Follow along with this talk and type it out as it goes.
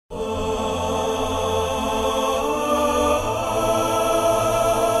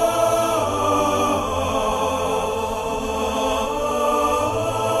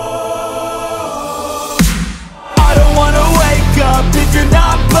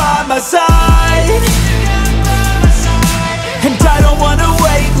my side. And I don't wanna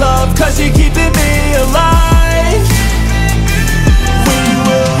wait, love, cause you're keeping me alive. We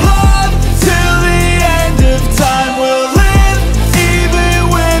will love till the end of time. We'll live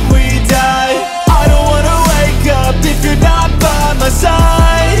even when we die. I don't wanna wake up if you're not by my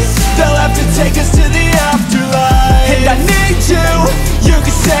side. They'll have to take us to the afterlife. And I need you, you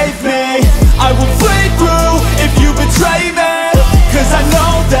can save me. I will bleed through if you betray me. Cause I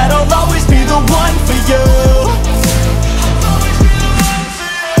know that I'll always be the one for you.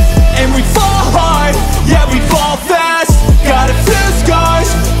 And we fall hard, yeah we fall fast. Got a few scars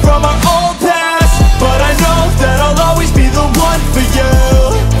from our old past, but I know that I'll always be the one for you.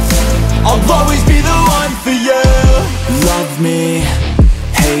 I'll always be the one for you. Love me,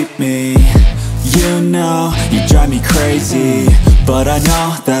 hate me, you know you drive me crazy, but I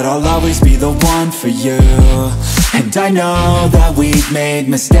know that I'll always be the one for you. And I know that we've made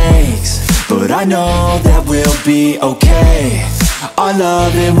mistakes, but I know that we'll be okay. Our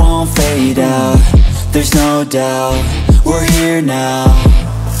love, it won't fade out, there's no doubt, we're here now.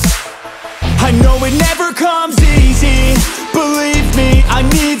 I know it never comes easy, believe me, I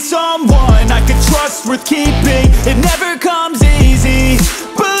need someone I can trust, worth keeping. It never comes easy,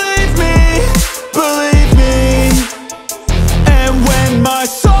 believe me, believe me. And when my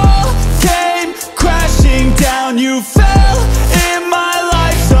soul came crashing down, you fell in my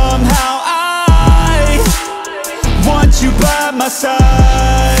life somehow. I want you by my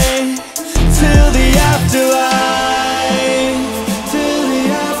side till the afterlife, till the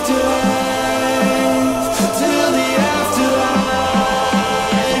afterlife, till the afterlife,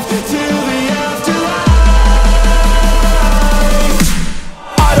 till the afterlife.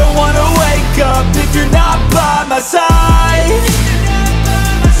 I don't wanna wake up if you're not by my side.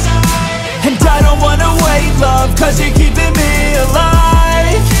 And I don't wanna wait, love, cause you're keeping me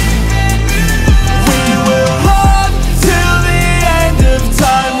alive. We will love till the end of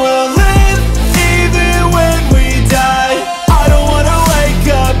time. We'll live even when we die. I don't wanna wake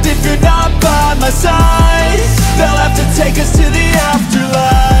up if you're not by my side. They'll have to take us to the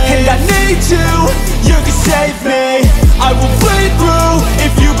afterlife. And I need you, you can save me. I will bleed through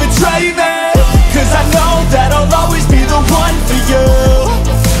if you betray me. Cause I know that I'll always be the one for you.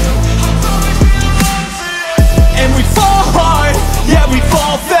 And we fall hard, yeah we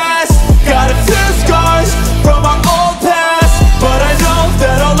fall fast.